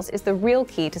right goals is the real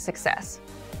key to success.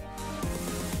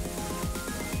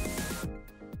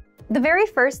 The very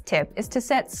first tip is to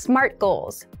set SMART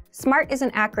goals. SMART is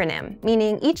an acronym,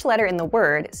 meaning each letter in the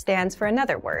word stands for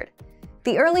another word.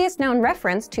 The earliest known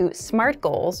reference to SMART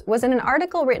goals was in an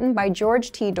article written by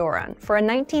George T. Doran for a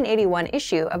 1981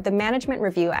 issue of the Management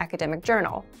Review Academic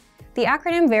Journal. The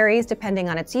acronym varies depending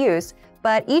on its use,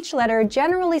 but each letter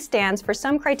generally stands for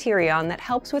some criterion that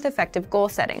helps with effective goal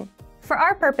setting. For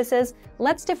our purposes,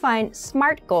 let's define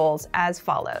SMART goals as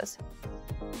follows.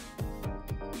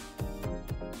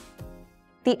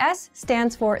 The S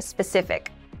stands for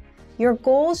specific. Your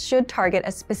goals should target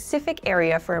a specific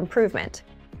area for improvement.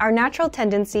 Our natural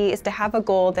tendency is to have a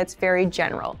goal that's very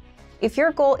general. If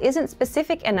your goal isn't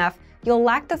specific enough, you'll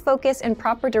lack the focus and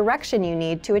proper direction you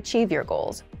need to achieve your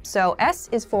goals. So S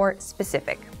is for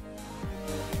specific.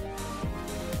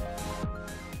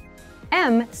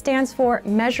 M stands for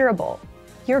measurable.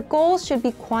 Your goals should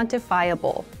be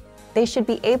quantifiable. They should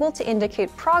be able to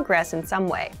indicate progress in some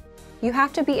way. You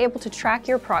have to be able to track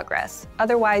your progress,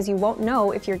 otherwise you won't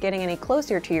know if you're getting any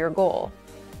closer to your goal.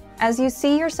 As you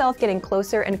see yourself getting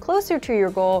closer and closer to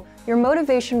your goal, your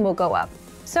motivation will go up.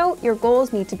 So your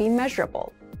goals need to be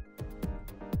measurable.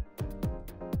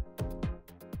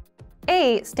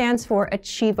 A stands for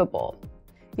achievable.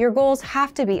 Your goals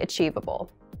have to be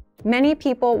achievable. Many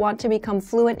people want to become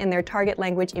fluent in their target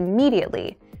language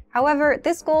immediately. However,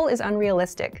 this goal is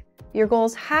unrealistic. Your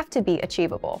goals have to be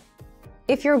achievable.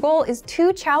 If your goal is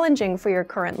too challenging for your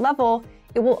current level,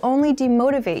 it will only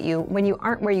demotivate you when you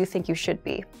aren't where you think you should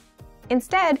be.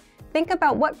 Instead, think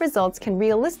about what results can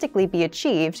realistically be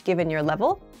achieved given your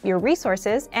level, your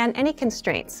resources, and any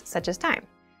constraints, such as time.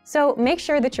 So make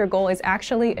sure that your goal is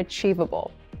actually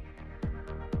achievable.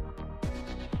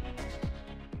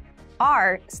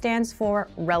 R stands for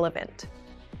relevant.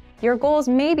 Your goals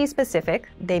may be specific,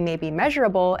 they may be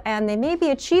measurable, and they may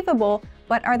be achievable,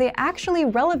 but are they actually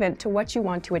relevant to what you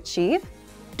want to achieve?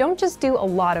 Don't just do a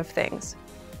lot of things.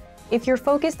 If you're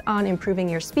focused on improving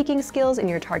your speaking skills in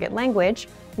your target language,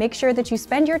 make sure that you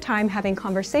spend your time having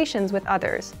conversations with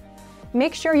others.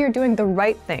 Make sure you're doing the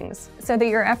right things so that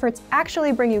your efforts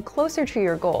actually bring you closer to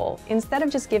your goal instead of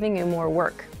just giving you more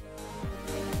work.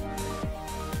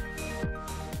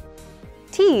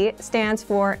 T stands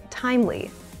for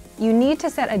timely. You need to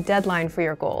set a deadline for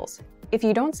your goals. If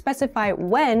you don't specify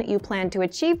when you plan to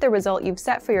achieve the result you've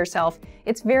set for yourself,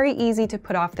 it's very easy to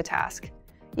put off the task.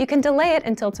 You can delay it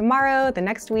until tomorrow, the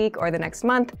next week, or the next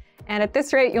month, and at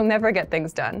this rate, you'll never get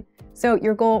things done. So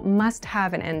your goal must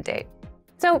have an end date.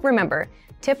 So remember,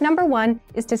 tip number 1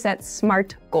 is to set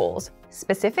SMART goals: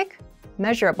 specific,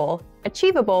 measurable,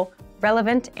 achievable,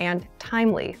 relevant, and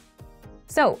timely.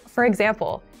 So, for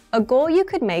example, a goal you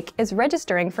could make is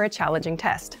registering for a challenging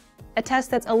test, a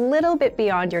test that's a little bit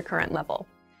beyond your current level.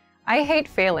 I hate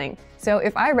failing, so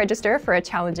if I register for a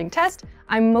challenging test,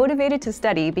 I'm motivated to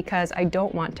study because I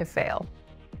don't want to fail.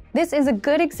 This is a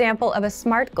good example of a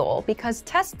SMART goal because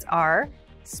tests are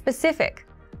specific.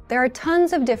 There are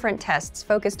tons of different tests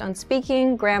focused on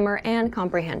speaking, grammar, and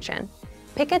comprehension.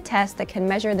 Pick a test that can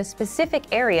measure the specific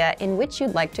area in which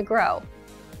you'd like to grow.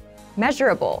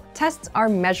 Measurable. Tests are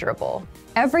measurable.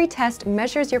 Every test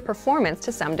measures your performance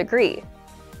to some degree.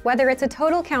 Whether it's a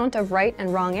total count of right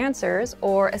and wrong answers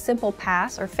or a simple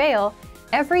pass or fail,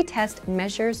 every test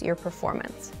measures your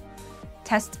performance.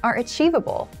 Tests are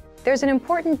achievable. There's an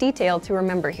important detail to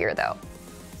remember here, though.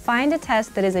 Find a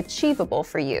test that is achievable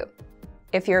for you.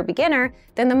 If you're a beginner,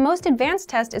 then the most advanced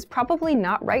test is probably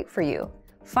not right for you.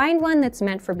 Find one that's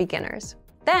meant for beginners.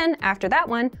 Then, after that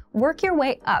one, work your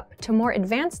way up to more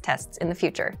advanced tests in the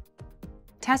future.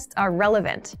 Tests are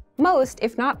relevant. Most,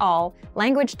 if not all,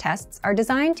 language tests are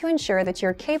designed to ensure that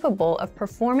you're capable of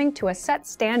performing to a set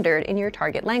standard in your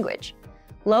target language.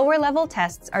 Lower-level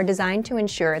tests are designed to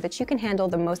ensure that you can handle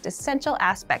the most essential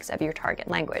aspects of your target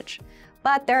language.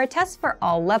 But there are tests for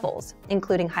all levels,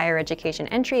 including higher education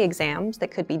entry exams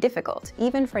that could be difficult,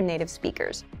 even for native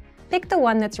speakers. Pick the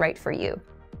one that's right for you.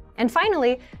 And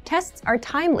finally, tests are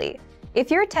timely. If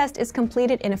your test is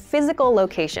completed in a physical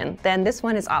location, then this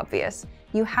one is obvious.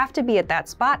 You have to be at that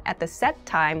spot at the set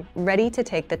time, ready to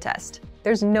take the test.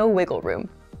 There's no wiggle room.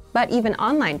 But even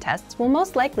online tests will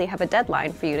most likely have a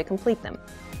deadline for you to complete them.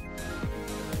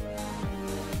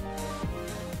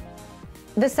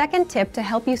 The second tip to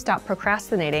help you stop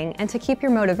procrastinating and to keep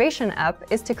your motivation up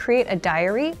is to create a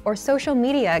diary or social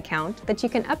media account that you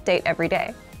can update every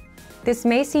day. This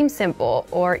may seem simple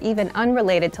or even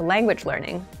unrelated to language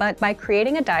learning, but by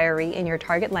creating a diary in your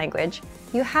target language,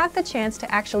 you have the chance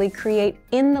to actually create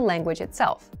in the language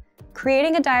itself.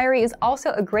 Creating a diary is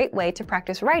also a great way to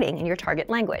practice writing in your target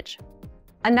language.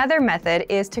 Another method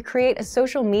is to create a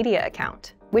social media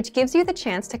account, which gives you the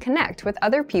chance to connect with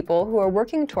other people who are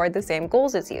working toward the same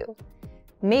goals as you.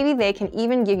 Maybe they can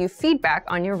even give you feedback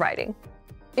on your writing.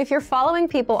 If you're following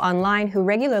people online who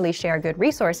regularly share good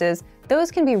resources, those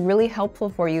can be really helpful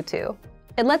for you too.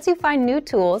 It lets you find new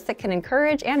tools that can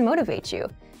encourage and motivate you,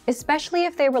 especially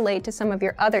if they relate to some of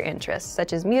your other interests,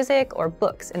 such as music or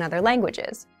books in other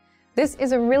languages. This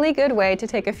is a really good way to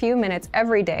take a few minutes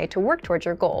every day to work towards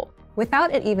your goal,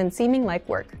 without it even seeming like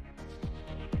work.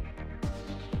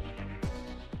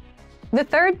 The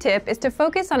third tip is to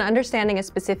focus on understanding a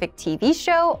specific TV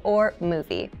show or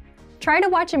movie. Try to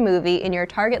watch a movie in your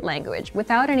target language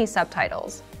without any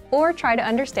subtitles, or try to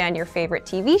understand your favorite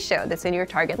TV show that's in your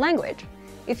target language.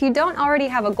 If you don't already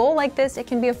have a goal like this, it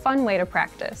can be a fun way to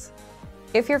practice.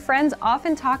 If your friends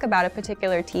often talk about a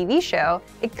particular TV show,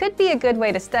 it could be a good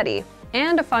way to study,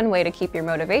 and a fun way to keep your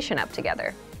motivation up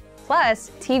together.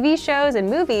 Plus, TV shows and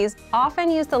movies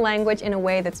often use the language in a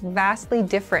way that's vastly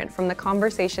different from the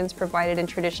conversations provided in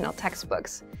traditional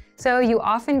textbooks, so you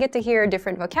often get to hear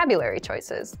different vocabulary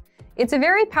choices. It's a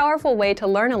very powerful way to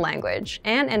learn a language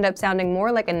and end up sounding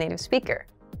more like a native speaker.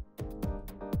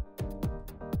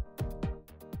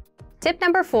 Tip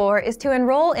number 4 is to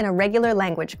enroll in a regular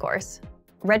language course.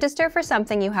 Register for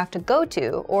something you have to go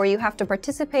to or you have to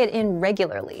participate in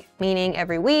regularly, meaning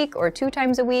every week or 2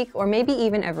 times a week or maybe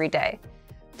even every day.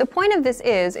 The point of this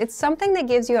is it's something that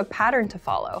gives you a pattern to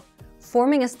follow.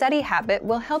 Forming a study habit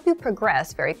will help you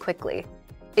progress very quickly.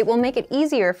 It will make it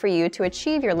easier for you to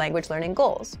achieve your language learning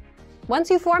goals. Once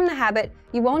you form the habit,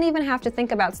 you won't even have to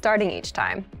think about starting each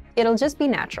time. It'll just be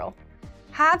natural.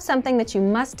 Have something that you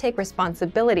must take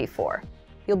responsibility for.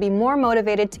 You'll be more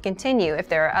motivated to continue if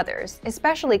there are others,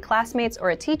 especially classmates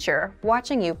or a teacher,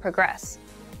 watching you progress.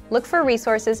 Look for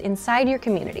resources inside your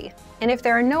community, and if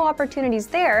there are no opportunities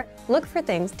there, look for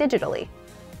things digitally.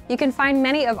 You can find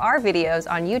many of our videos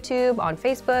on YouTube, on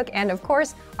Facebook, and of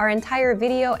course, our entire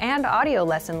video and audio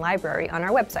lesson library on our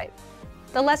website.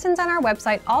 The lessons on our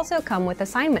website also come with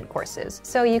assignment courses,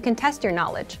 so you can test your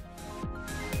knowledge.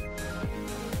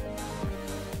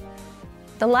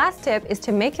 The last tip is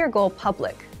to make your goal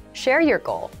public. Share your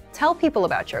goal. Tell people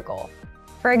about your goal.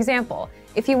 For example,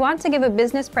 if you want to give a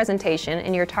business presentation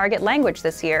in your target language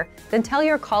this year, then tell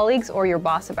your colleagues or your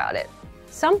boss about it.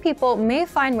 Some people may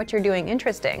find what you're doing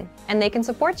interesting, and they can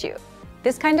support you.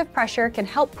 This kind of pressure can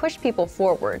help push people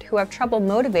forward who have trouble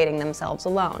motivating themselves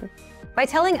alone. By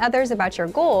telling others about your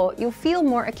goal, you'll feel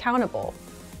more accountable.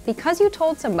 Because you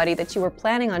told somebody that you were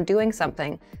planning on doing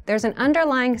something, there's an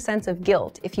underlying sense of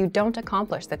guilt if you don't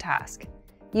accomplish the task.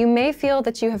 You may feel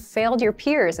that you have failed your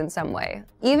peers in some way,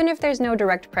 even if there's no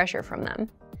direct pressure from them.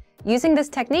 Using this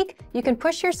technique, you can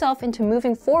push yourself into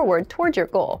moving forward toward your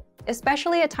goal,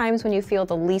 especially at times when you feel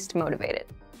the least motivated.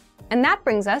 And that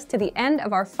brings us to the end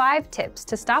of our 5 tips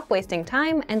to stop wasting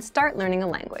time and start learning a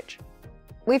language.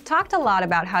 We've talked a lot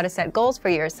about how to set goals for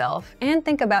yourself and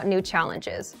think about new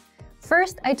challenges.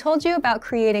 First, I told you about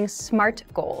creating SMART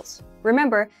goals.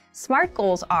 Remember, SMART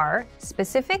goals are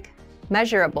specific,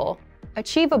 measurable,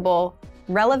 achievable,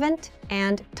 relevant,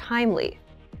 and timely.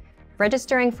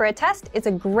 Registering for a test is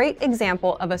a great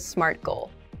example of a SMART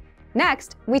goal.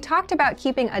 Next, we talked about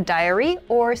keeping a diary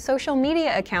or social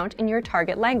media account in your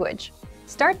target language.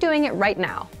 Start doing it right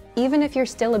now, even if you're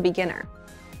still a beginner.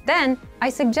 Then, I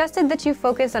suggested that you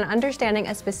focus on understanding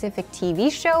a specific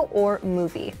TV show or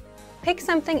movie. Pick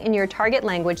something in your target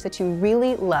language that you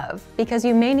really love, because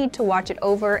you may need to watch it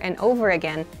over and over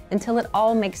again until it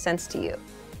all makes sense to you.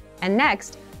 And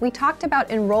next, we talked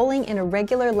about enrolling in a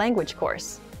regular language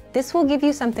course. This will give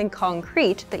you something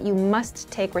concrete that you must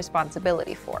take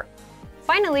responsibility for.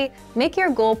 Finally, make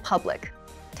your goal public.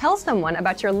 Tell someone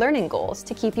about your learning goals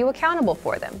to keep you accountable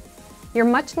for them. You're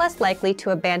much less likely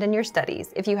to abandon your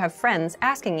studies if you have friends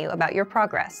asking you about your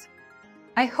progress.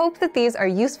 I hope that these are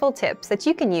useful tips that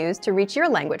you can use to reach your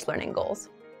language learning goals.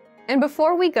 And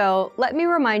before we go, let me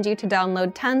remind you to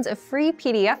download tons of free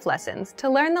PDF lessons to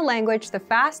learn the language the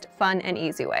fast, fun, and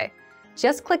easy way.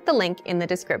 Just click the link in the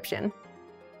description.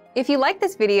 If you like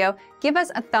this video, give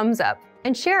us a thumbs up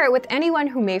and share it with anyone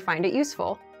who may find it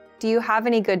useful. Do you have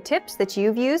any good tips that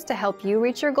you've used to help you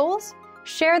reach your goals?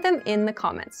 Share them in the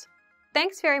comments.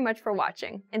 Thanks very much for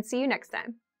watching, and see you next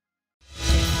time.